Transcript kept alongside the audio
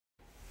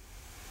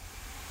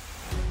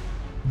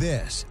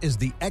This is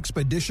the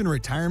Expedition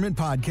Retirement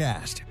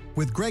Podcast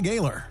with Greg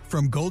Ayler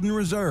from Golden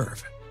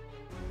Reserve.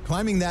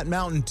 Climbing that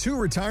mountain to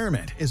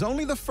retirement is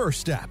only the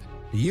first step.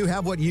 Do you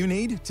have what you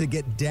need to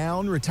get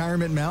down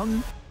Retirement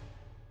Mountain?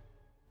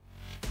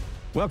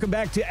 Welcome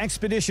back to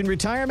Expedition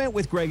Retirement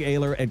with Greg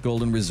Ayler at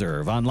Golden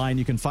Reserve. Online,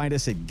 you can find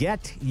us at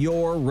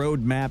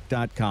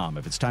getyourroadmap.com.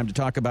 If it's time to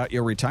talk about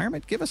your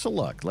retirement, give us a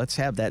look. Let's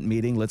have that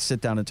meeting. Let's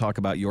sit down and talk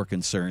about your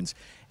concerns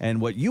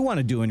and what you want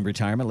to do in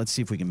retirement. Let's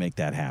see if we can make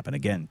that happen.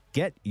 Again,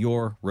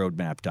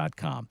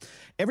 getyourroadmap.com.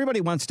 Everybody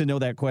wants to know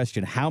that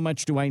question, how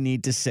much do I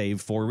need to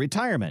save for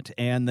retirement?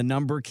 And the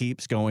number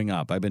keeps going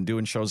up. I've been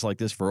doing shows like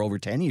this for over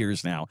 10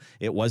 years now.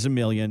 It was $1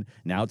 million.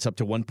 Now it's up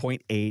to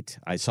 1.8.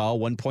 I saw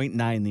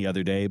 1.9 the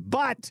other day.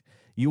 But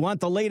you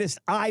want the latest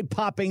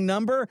eye-popping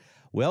number?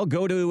 Well,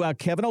 go to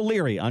Kevin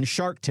O'Leary on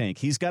Shark Tank.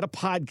 He's got a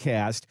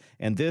podcast,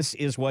 and this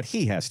is what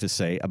he has to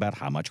say about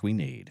how much we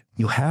need.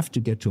 You have to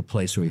get to a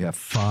place where you have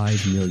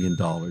 $5 million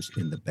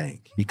in the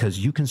bank because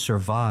you can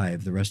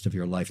survive the rest of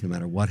your life no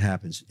matter what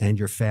happens, and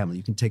your family.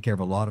 You can take care of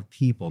a lot of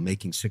people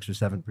making 6 or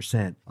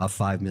 7% of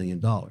 $5 million.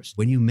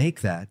 When you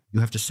make that, you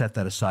have to set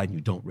that aside and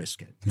you don't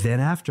risk it. Then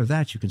after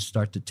that, you can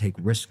start to take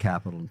risk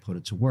capital and put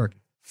it to work.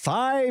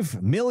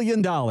 $5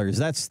 million.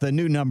 That's the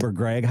new number,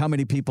 Greg. How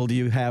many people do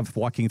you have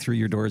walking through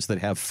your doors that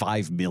have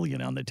 $5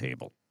 million on the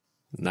table?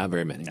 Not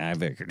very many. I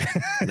figured.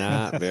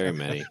 Not very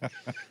many.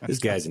 This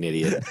guy's an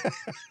idiot.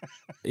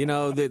 You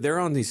know, they're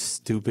on these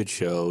stupid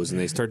shows, and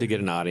they start to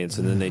get an audience,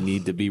 and then they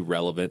need to be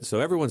relevant.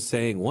 So everyone's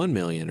saying 1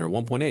 million or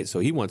 1.8, so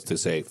he wants to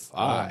say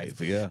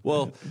 5. Yeah.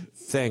 Well,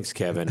 thanks,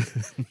 Kevin.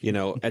 You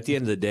know, at the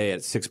end of the day,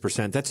 at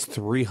 6%, that's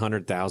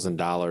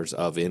 $300,000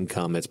 of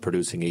income that's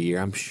producing a year.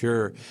 I'm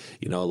sure,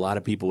 you know, a lot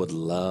of people would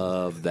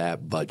love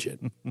that budget.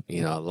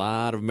 You know, a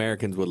lot of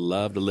Americans would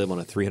love to live on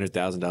a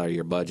 $300,000 a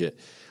year budget.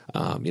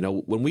 You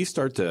know, when we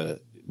start to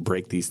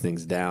break these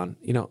things down,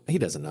 you know, he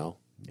doesn't know.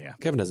 Yeah.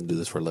 Kevin doesn't do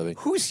this for a living.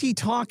 Who's he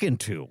talking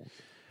to?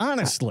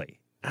 Honestly.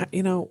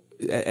 You know,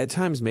 at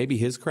times, maybe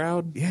his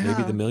crowd,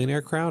 maybe the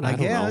millionaire crowd. I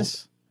don't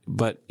guess. know.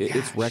 But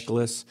it's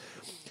reckless.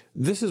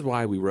 This is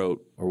why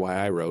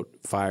I wrote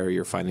Fire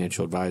Your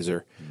Financial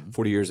Advisor,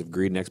 40 Years of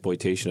Greed and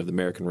Exploitation of the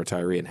American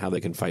Retiree and How They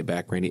Can Fight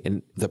Back, Randy.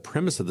 And the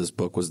premise of this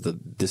book was the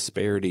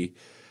disparity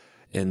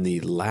and the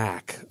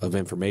lack of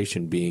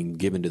information being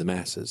given to the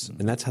masses.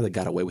 And that's how they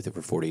got away with it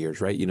for 40 years,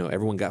 right? You know,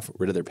 everyone got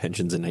rid of their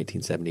pensions in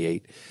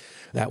 1978.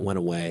 That went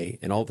away.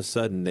 And all of a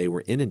sudden, they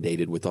were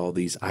inundated with all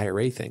these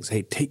IRA things.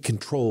 Hey, take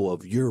control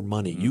of your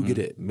money. You get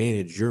to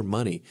manage your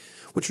money,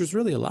 which was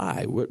really a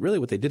lie.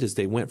 What they did is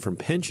they went from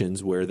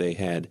pensions where they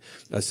had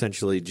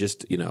essentially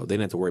just, you know, they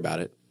didn't have to worry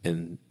about it.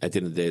 And at the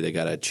end of the day, they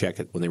got a check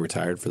when they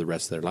retired for the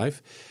rest of their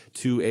life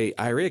to a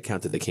IRA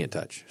account that they can't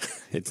touch.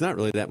 It's not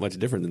really that much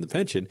different than the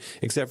pension,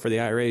 except for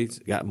the IRA's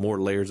got more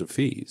layers of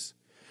fees.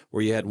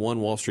 Where you had one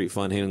Wall Street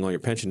fund handling all your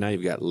pension, now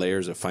you've got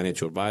layers of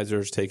financial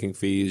advisors taking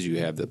fees. You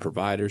have the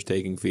providers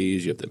taking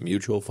fees. You have the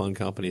mutual fund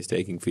companies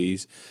taking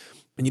fees.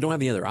 And you don't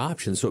have any other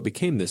options. So it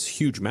became this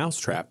huge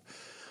mousetrap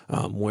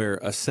where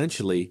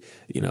essentially,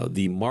 you know,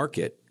 the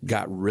market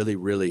got really,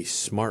 really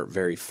smart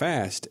very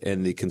fast,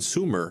 and the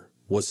consumer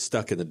was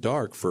stuck in the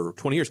dark for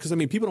 20 years. Because, I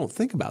mean, people don't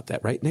think about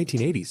that, right?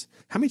 1980s.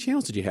 How many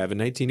channels did you have in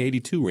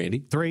 1982,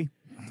 Randy? Three,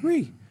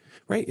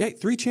 right? Yeah,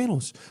 3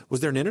 channels. Was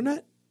there an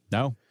internet?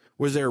 No.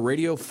 Was there a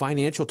radio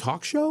financial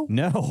talk show?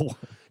 No.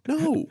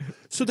 No.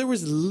 So there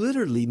was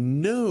literally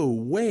no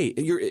way.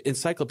 Your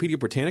Encyclopedia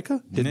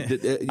Britannica?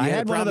 I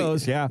had one of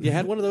those, yeah. You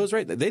had one of those,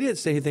 right? They didn't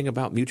say anything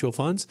about mutual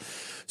funds.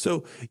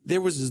 So there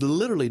was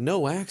literally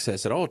no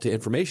access at all to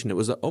information. It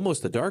was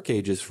almost the dark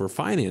ages for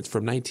finance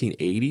from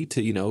 1980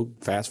 to, you know,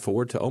 fast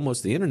forward to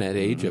almost the internet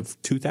age of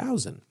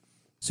 2000.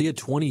 So you had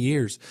 20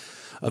 years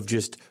of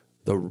just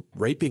the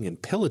raping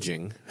and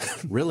pillaging,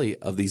 really,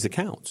 of these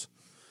accounts.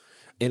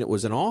 And it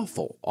was an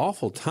awful,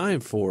 awful time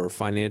for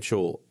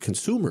financial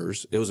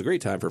consumers. It was a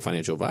great time for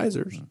financial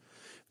advisors,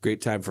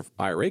 great time for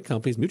IRA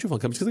companies, mutual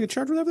fund companies, because they can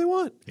charge whatever they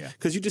want.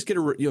 Because you just get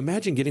you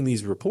imagine getting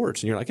these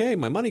reports, and you're like, hey,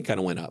 my money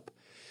kind of went up.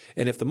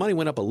 And if the money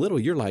went up a little,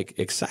 you're like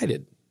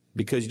excited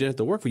because you didn't have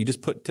to work for it. You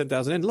just put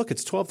 $10,000 in. Look,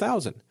 it's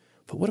 $12,000.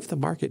 But what if the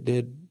market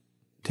did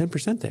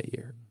 10% that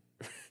year?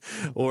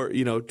 Or,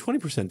 you know,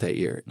 20% that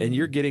year, and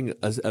you're getting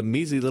a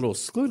measly little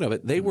sliver of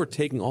it. They were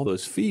taking all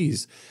those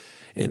fees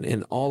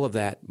and all of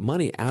that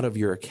money out of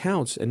your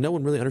accounts, and no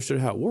one really understood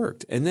how it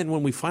worked. And then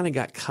when we finally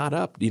got caught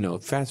up, you know,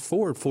 fast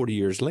forward 40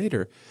 years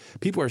later,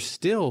 people are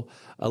still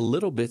a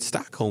little bit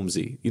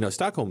Stockholm-y, you know,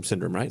 Stockholm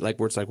syndrome, right? Like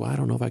where it's like, well, I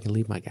don't know if I can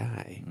leave my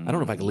guy. I don't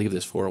know if I can leave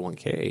this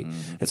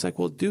 401k. It's like,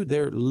 well, dude,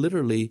 they're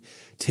literally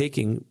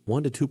taking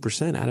 1% to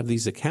 2% out of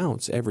these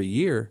accounts every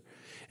year,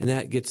 and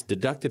that gets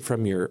deducted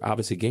from your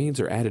obviously gains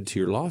or added to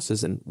your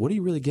losses. And what are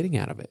you really getting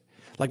out of it?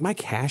 Like my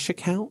cash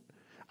account,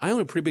 I own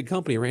a pretty big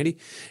company, Randy,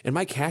 and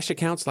my cash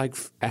account's like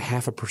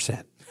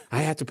 0.5%.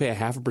 I have to pay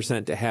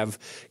 0.5% to have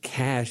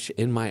cash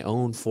in my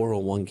own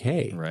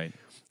 401k. Right.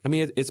 I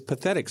mean, it's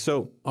pathetic.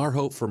 So our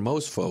hope for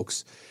most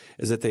folks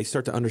is that they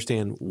start to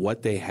understand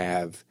what they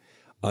have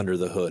under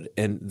the hood.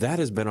 And that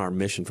has been our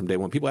mission from day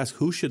one. People ask,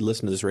 who should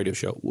listen to this radio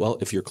show? Well,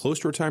 if you're close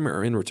to retirement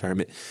or in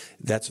retirement,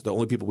 that's the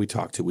only people we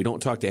talk to. We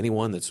don't talk to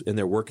anyone that's in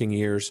their working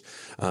years.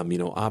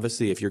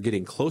 Obviously, if you're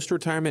getting close to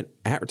retirement,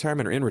 at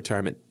retirement, or in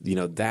retirement,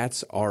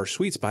 that's our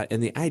sweet spot.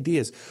 And the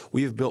idea is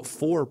we have built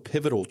 4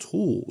 pivotal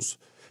tools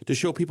to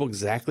show people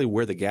exactly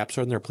where the gaps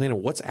are in their plan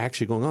and what's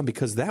actually going on,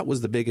 because that was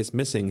the biggest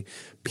missing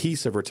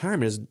piece of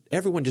retirement is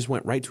everyone just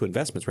went right to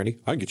investments, Randy.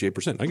 I can get you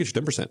 8%. I can get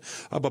you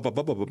 10%.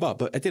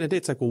 But at the end of the day,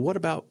 it's like, well, what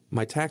about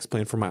my tax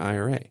plan for my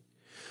IRA?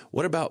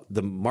 What about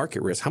the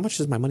market risk? How much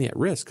is my money at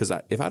risk? Because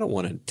if I don't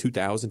want a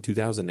 2000,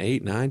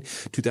 2008, 9,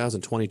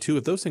 2022,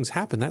 if those things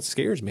happen, that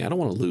scares me. I don't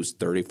want to lose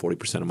 30,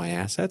 40% of my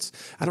assets.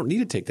 I don't need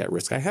to take that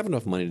risk. I have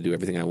enough money to do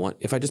everything I want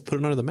if I just put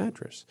it under the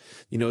mattress.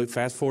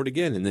 Fast forward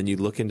again, and then you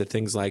look into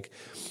things like,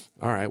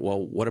 all right, well,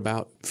 what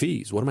about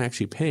fees? What am I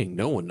actually paying?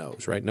 No one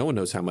knows, right? No one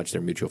knows how much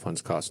their mutual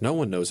funds cost. No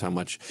one knows how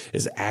much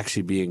is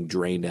actually being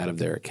drained out of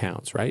their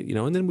accounts, right?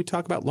 And then we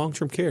talk about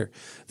long-term care,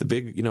 the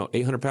big,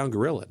 800-pound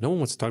gorilla. No one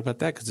wants to talk about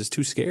that because it's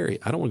too scary.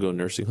 I don't want to go to a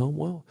nursing home.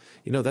 Well,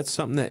 that's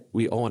something that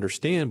we all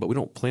understand, but we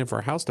don't plan for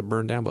our house to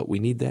burn down, but we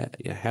need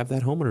that. Have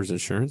that homeowner's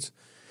insurance.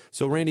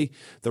 So, Randy,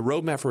 the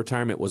roadmap for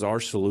retirement was our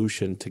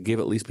solution to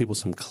give at least people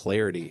some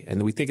clarity.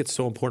 And we think it's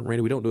so important,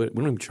 Randy, we don't do it.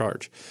 We don't even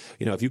charge.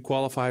 If you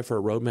qualify for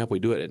a roadmap, we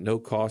do it at no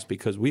cost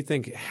because we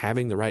think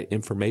having the right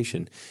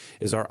information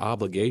is our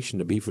obligation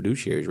to be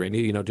fiduciaries,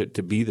 Randy,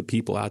 to be the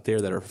people out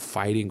there that are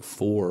fighting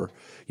for,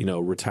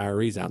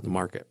 retirees out in the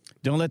market.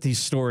 Don't let these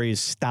stories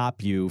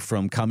stop you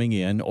from coming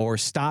in or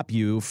stop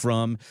you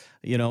from,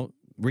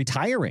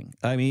 retiring.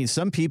 I mean,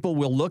 some people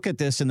will look at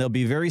this and they'll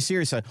be very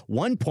serious.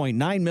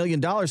 $1.9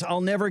 million, I'll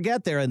never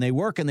get there. And they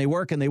work and they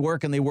work and they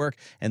work and they work,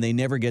 and they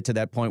never get to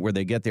that point where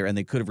they get there, and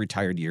they could have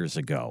retired years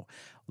ago.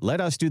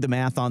 Let us do the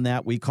math on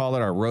that. We call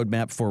it our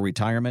roadmap for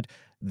retirement.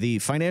 The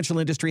financial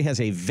industry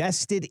has a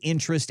vested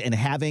interest in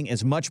having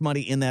as much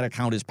money in that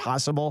account as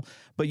possible,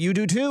 but you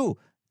do too.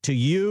 To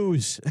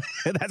use.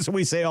 That's what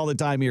we say all the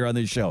time here on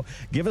this show.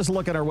 Give us a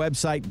look at our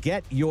website,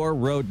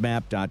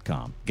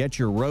 getyourroadmap.com.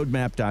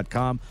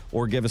 Getyourroadmap.com,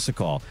 or give us a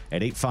call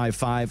at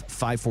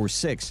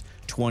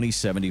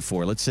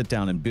 855-546-2074. Let's sit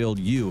down and build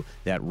you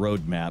that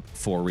roadmap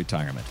for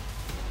retirement.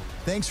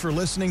 Thanks for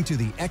listening to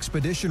the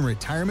Expedition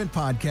Retirement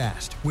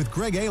Podcast with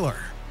Greg Ayler.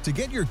 To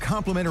get your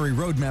complimentary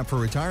roadmap for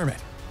retirement,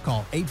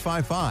 call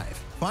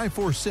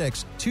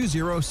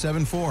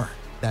 855-546-2074.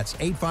 That's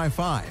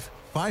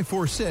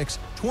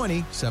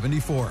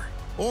 855-546-2074,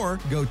 or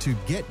go to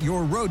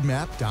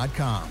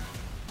getyourroadmap.com.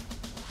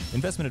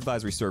 Investment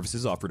advisory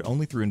services offered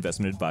only through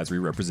investment advisory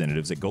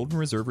representatives at Golden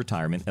Reserve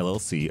Retirement,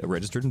 LLC, a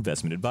registered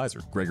investment advisor.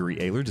 Gregory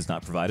Ayler does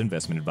not provide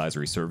investment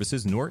advisory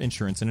services nor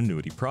insurance and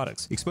annuity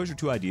products. Exposure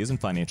to ideas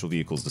and financial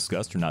vehicles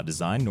discussed are not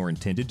designed nor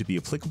intended to be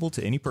applicable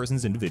to any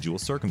person's individual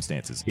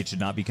circumstances. It should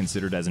not be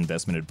considered as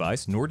investment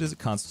advice, nor does it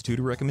constitute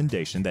a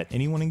recommendation that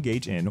anyone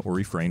engage in or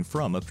refrain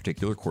from a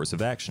particular course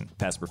of action.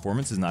 Past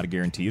performance is not a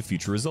guarantee of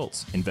future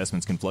results.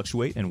 Investments can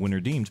fluctuate, and when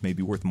redeemed may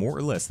be worth more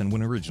or less than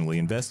when originally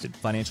invested.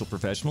 Financial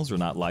professionals are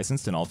not licensed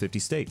in all 50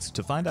 states.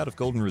 To find out if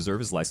Golden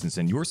Reserve is licensed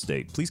in your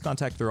state, please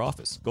contact their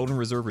office. Golden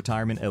Reserve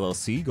Retirement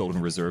LLC, Golden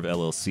Reserve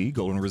LLC,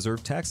 Golden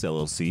Reserve Tax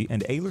LLC,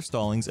 and Ayler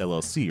Stallings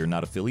LLC are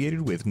not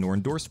affiliated with nor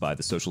endorsed by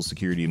the Social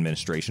Security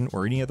Administration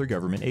or any other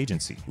government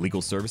agency.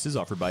 Legal services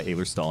offered by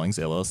Ayler Stallings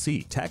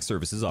LLC. Tax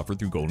services offered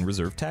through Golden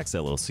Reserve Tax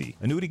LLC.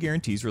 Annuity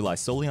guarantees rely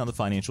solely on the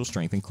financial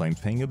strength and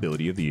claims-paying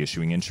ability of the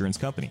issuing insurance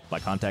company. By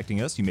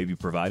contacting us, you may be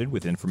provided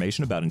with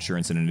information about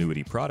insurance and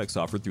annuity products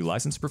offered through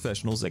licensed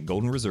professionals at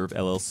Golden Reserve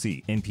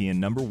LLC. NPN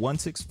number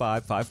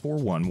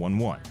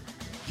 165541111.